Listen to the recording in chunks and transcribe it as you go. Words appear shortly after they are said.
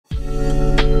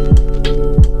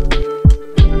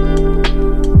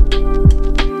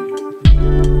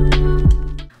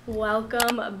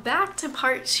back to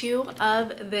part 2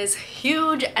 of this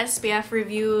huge SPF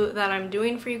review that I'm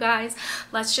doing for you guys.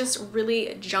 Let's just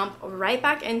really jump right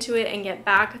back into it and get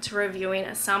back to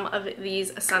reviewing some of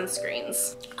these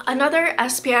sunscreens. Another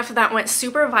SPF that went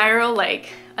super viral like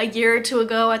a year or two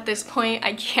ago at this point,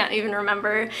 I can't even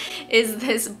remember, is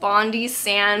this Bondi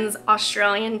Sands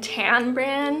Australian tan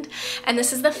brand, and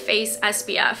this is the face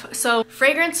SPF. So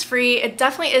fragrance free, it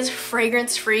definitely is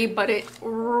fragrance free, but it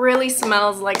really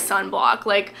smells like sunblock.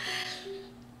 Like,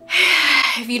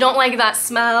 if you don't like that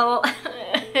smell,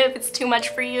 if it's too much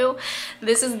for you,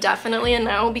 this is definitely a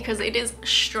no because it is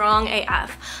strong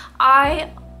AF.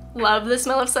 I love the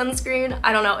smell of sunscreen.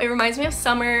 I don't know, it reminds me of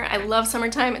summer. I love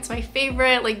summertime. It's my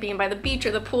favorite, like being by the beach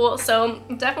or the pool. So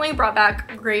definitely brought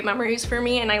back great memories for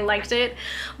me and I liked it.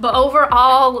 But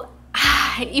overall,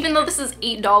 even though this is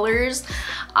 $8,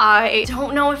 I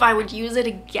don't know if I would use it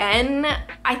again.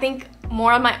 I think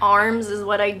more on my arms is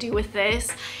what I do with this.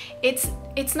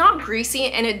 It's not greasy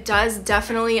and it does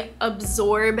definitely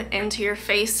absorb into your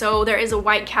face. So there is a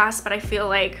white cast, but I feel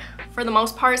like for the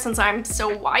most part, since I'm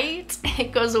so white,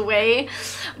 it goes away.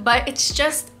 But it's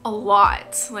just a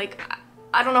lot. Like,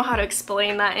 I don't know how to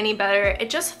explain that any better. It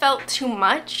just felt too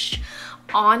much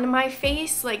on my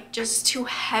face, like just too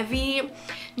heavy,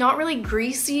 not really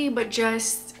greasy, but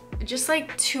just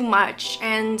like too much.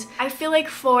 And I feel like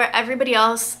for everybody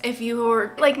else, if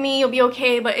you're like me, you'll be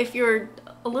okay, but if you're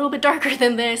a little bit darker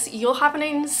than this, you'll have an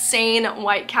insane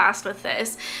white cast with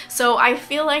this. So I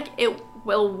feel like it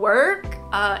will work.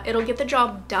 It'll get the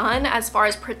job done as far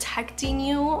as protecting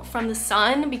you from the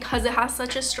sun because it has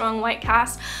such a strong white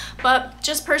cast. But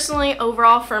just personally,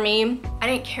 overall for me, I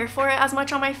didn't care for it as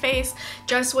much on my face,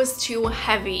 just was too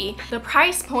heavy. The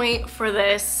price point for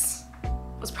this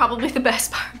was probably the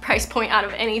best price point out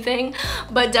of anything,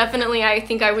 but definitely I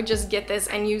think I would just get this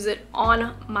and use it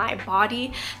on my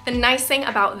body. The nice thing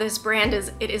about this brand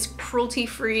is it is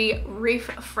cruelty-free,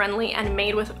 reef-friendly, and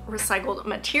made with recycled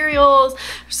materials.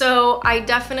 So I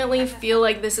definitely feel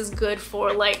like this is good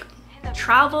for like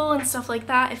travel and stuff like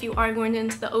that if you are going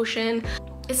into the ocean.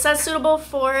 It says suitable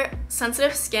for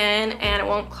sensitive skin and it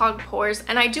won't clog pores,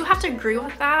 and I do have to agree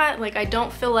with that. Like, I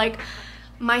don't feel like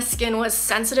my skin was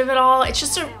sensitive at all. It's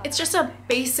just a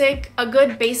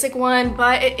good basic one,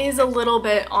 but it is a little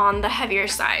bit on the heavier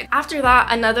side. After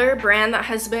that, another brand that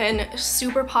has been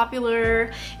super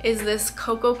popular is this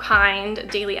Cocokind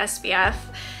Daily SPF.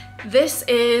 This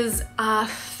is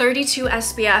 32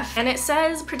 SPF and it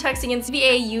says protects against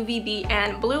UVA, UVB,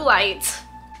 and blue light.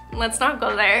 Let's not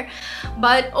go there.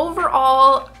 But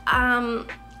overall,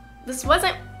 this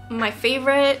wasn't my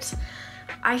favorite.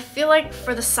 I feel like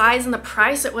for the size and the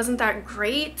price, it wasn't that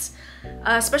great,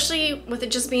 especially with it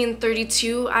just being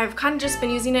 32. I've kind of just been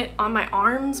using it on my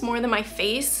arms more than my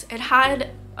face. It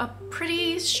had a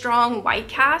pretty strong white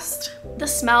cast. The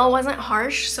smell wasn't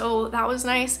harsh, so that was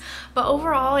nice. But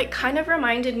overall, it kind of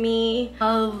reminded me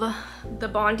of the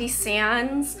Bondi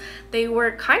Sands. They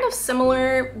were kind of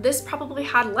similar. This probably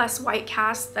had less white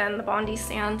cast than the Bondi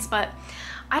Sands, but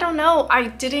I don't know, I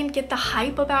didn't get the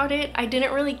hype about it. I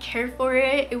didn't really care for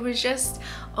it. It was just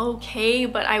okay,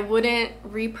 but I wouldn't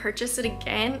repurchase it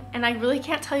again. And I really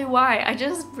can't tell you why. I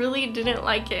just really didn't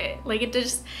like it. Like, it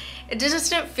just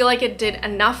didn't feel like it did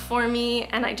enough for me,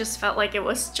 and I just felt like it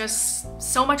was just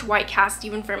so much white cast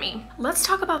even for me. Let's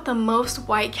talk about the most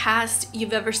white cast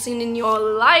you've ever seen in your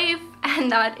life,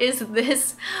 and that is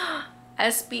this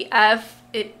SPF.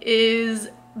 It is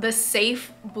the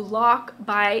Safe Block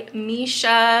by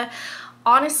Misha.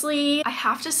 Honestly, I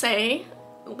have to say,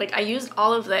 like, I used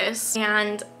all of this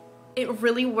and it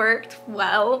really worked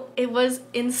well. It was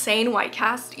insane white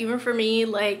cast, even for me.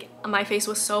 Like, my face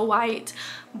was so white,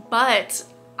 but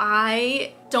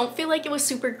I don't feel like it was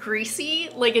super greasy.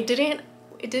 Like, it didn't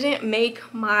make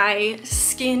my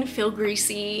skin feel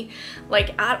greasy,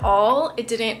 like, at all. It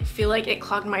didn't feel like it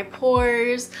clogged my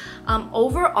pores.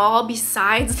 Overall,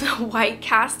 besides the white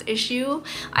cast issue,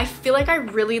 I feel like I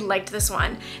really liked this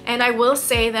one. And I will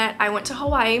say that I went to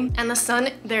Hawaii and the sun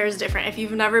there is different. If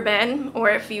you've never been, or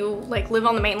if you like live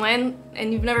on the mainland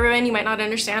and you've never been, you might not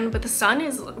understand, but the sun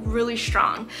is really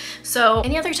strong. So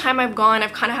any other time I've gone,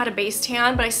 I've kind of had a base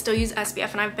tan, but I still use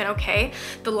SPF and I've been okay.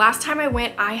 The last time I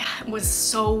went, I was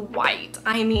so white.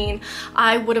 I mean,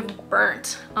 I would have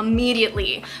burnt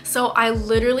immediately. So I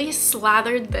literally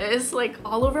slathered this like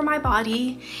all over my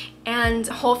body and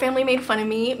the whole family made fun of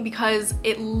me because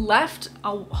it left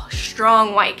a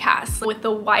strong white cast with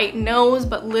the white nose,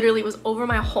 but literally was over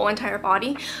my whole entire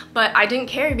body. But I didn't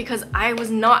care because I was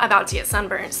not about to get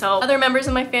sunburned. So other members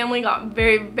of my family got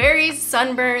very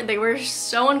sunburned. They were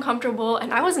so uncomfortable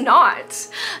and I was not.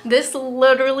 This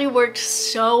literally worked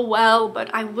so well,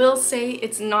 but I will say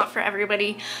it's not for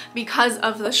everybody because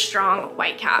of the strong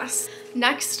white cast.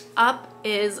 Next up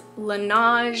is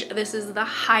Laniege. This is the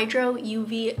Hydro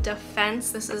UV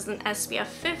Defense. This is an SPF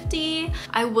 50.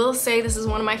 I will say this is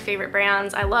one of my favorite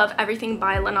brands. I love everything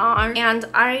by Laniege and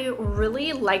I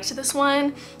really liked this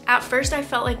one. At first I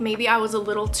felt like maybe I was a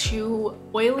little too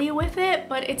oily with it,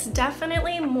 but it's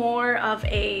definitely more of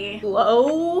a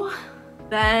glow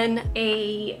than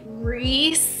a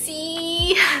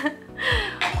greasy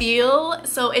feel.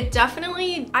 So it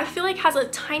definitely, I feel like, has a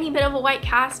tiny bit of a white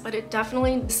cast, but it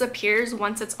definitely disappears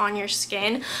once it's on your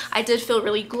skin. I did feel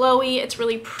really glowy. It's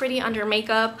really pretty under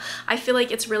makeup. I feel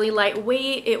like it's really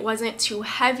lightweight. It wasn't too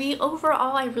heavy.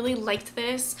 Overall, I really liked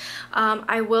this.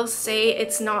 I will say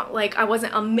it's not like I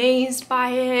wasn't amazed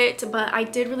by it, but I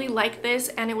did really like this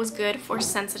and it was good for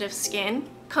sensitive skin.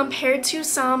 Compared to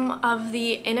some of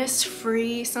the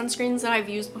Innisfree sunscreens that I've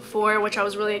used before, which I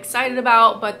was really excited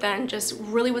about, but then just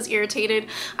really was irritated,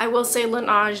 I will say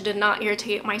Laniege did not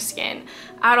irritate my skin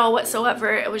at all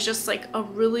whatsoever. It was just like a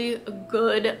really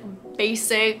good,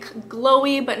 basic,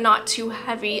 glowy, but not too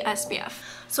heavy SPF.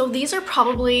 So these are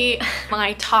probably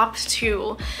my top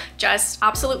two just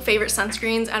absolute favorite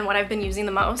sunscreens and what I've been using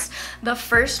the most. The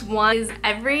first one is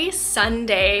Every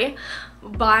Sunday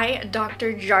by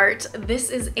Dr. Jart. This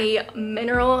is a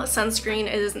mineral sunscreen.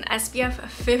 It is an SPF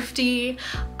 50.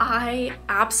 I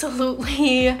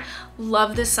absolutely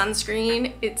love this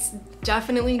sunscreen. It's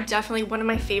definitely one of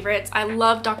my favorites. I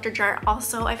love Dr. Jart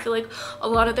also. I feel like a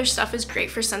lot of their stuff is great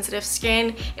for sensitive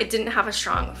skin. It didn't have a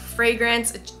strong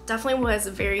fragrance. It definitely was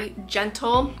very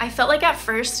gentle. I felt like at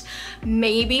first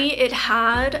maybe it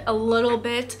had a little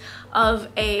bit of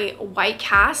a white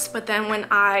cast, but then when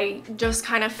I just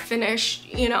kind of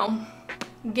finished, you know,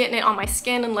 getting it on my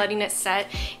skin and letting it set,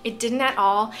 it didn't at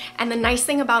all. And the nice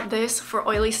thing about this for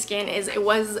oily skin is it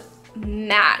was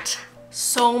matte.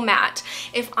 So matte.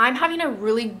 If I'm having a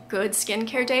really good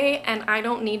skincare day and I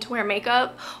don't need to wear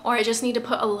makeup, or I just need to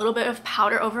put a little bit of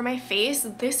powder over my face,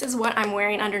 this is what I'm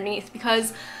wearing underneath,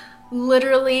 because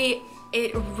literally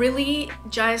it really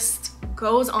just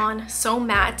goes on so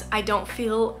matte. I don't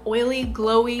feel oily,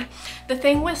 glowy. The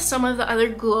thing with some of the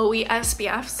other glowy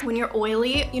SPFs, when you're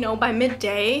oily, you know, by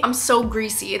midday, I'm so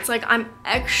greasy. It's like I'm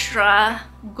extra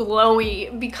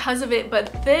glowy because of it,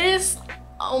 but this,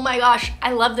 oh my gosh,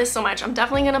 I love this so much. I'm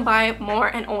definitely gonna buy more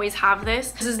and always have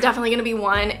this. This is definitely gonna be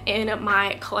one in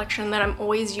my collection that I'm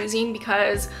always using,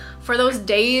 because for those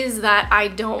days that I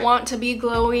don't want to be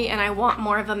glowy and I want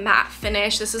more of a matte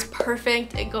finish, this is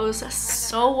perfect. It goes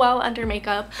so well under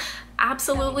makeup.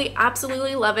 Absolutely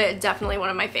love it. Definitely one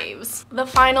of my faves. The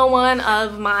final one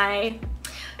of my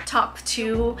top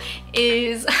two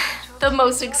is the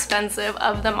most expensive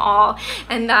of them all,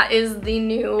 and that is the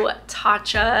new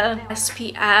Tatcha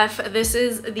SPF. This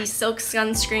is the Silk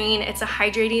Sunscreen. It's a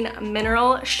hydrating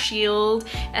mineral shield.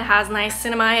 It has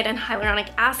niacinamide and hyaluronic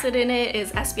acid in it. It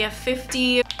is SPF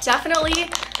 50. Definitely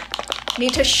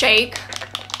need to shake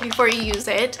before you use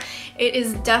it. It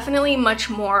is definitely much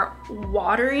more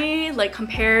watery, like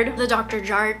compared to the Dr.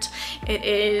 Jart. It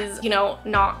is, you know,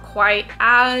 not quite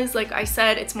as, like I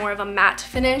said, it's more of a matte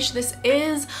finish. This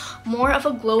is more of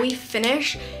a glowy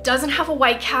finish. Doesn't have a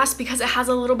white cast because it has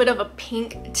a little bit of a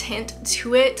pink tint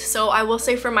to it. So I will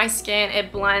say for my skin,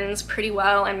 it blends pretty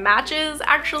well and matches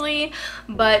actually,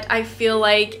 but I feel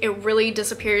like it really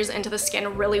disappears into the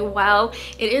skin really well.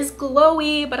 It is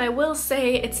glowy, but I will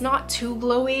say it's not too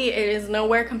glowy. It is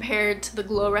nowhere compared to the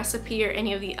Glow Recipe or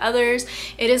any of the others.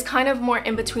 It is kind of more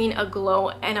in between a glow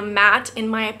and a matte in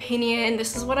my opinion.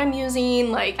 This is what I'm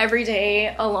using like every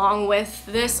day along with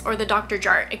this or the Dr.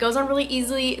 Jart. It goes on really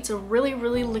easily. It's a really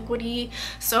liquidy,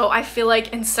 so I feel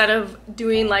like instead of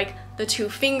doing like the two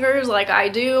fingers like I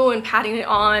do and patting it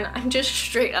on, I'm just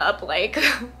straight up like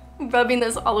rubbing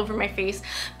this all over my face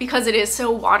because it is so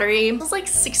watery. It was like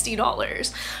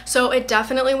 $60, so it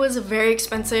definitely was very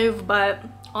expensive, but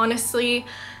honestly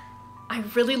I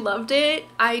really loved it.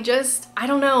 I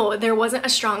don't know, there wasn't a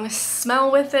strong smell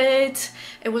with it.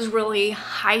 It was really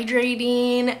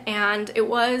hydrating and it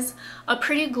was a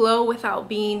pretty glow without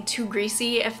being too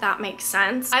greasy, if that makes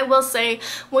sense. I will say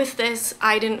with this,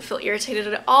 I didn't feel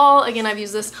irritated at all. Again, I've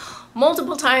used this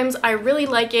multiple times. I really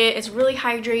like it. It's really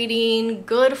hydrating,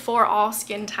 good for all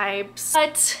skin types.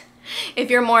 But if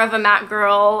you're more of a matte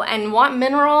girl and want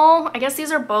mineral, I guess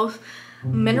these are both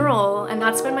mineral, and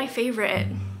that's been my favorite.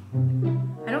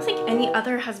 I don't think any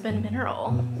other has been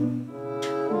mineral.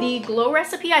 The glow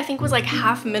recipe I think was like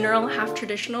half mineral, half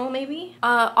traditional maybe.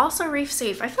 Also reef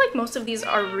safe. I feel like most of these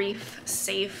are reef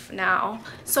safe now.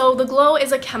 So the glow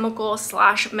is a chemical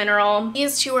slash mineral.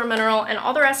 These two are mineral and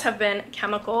all the rest have been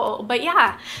chemical. But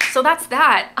yeah, so that's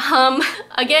that.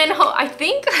 Again, I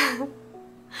think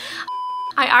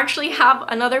I actually have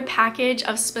another package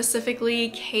of specifically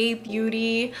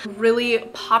K-Beauty, really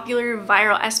popular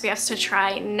viral SPFs to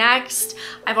try next.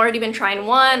 I've already been trying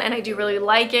one and I do really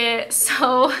like it.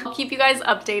 So I'll keep you guys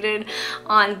updated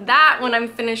on that when I'm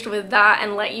finished with that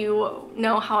and let you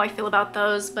know how I feel about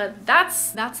those. But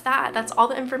that's that. That's all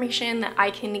the information that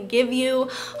I can give you.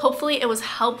 Hopefully it was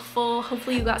helpful.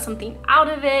 Hopefully you got something out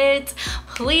of it.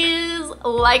 Please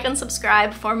like and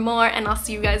subscribe for more and I'll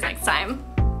see you guys next time.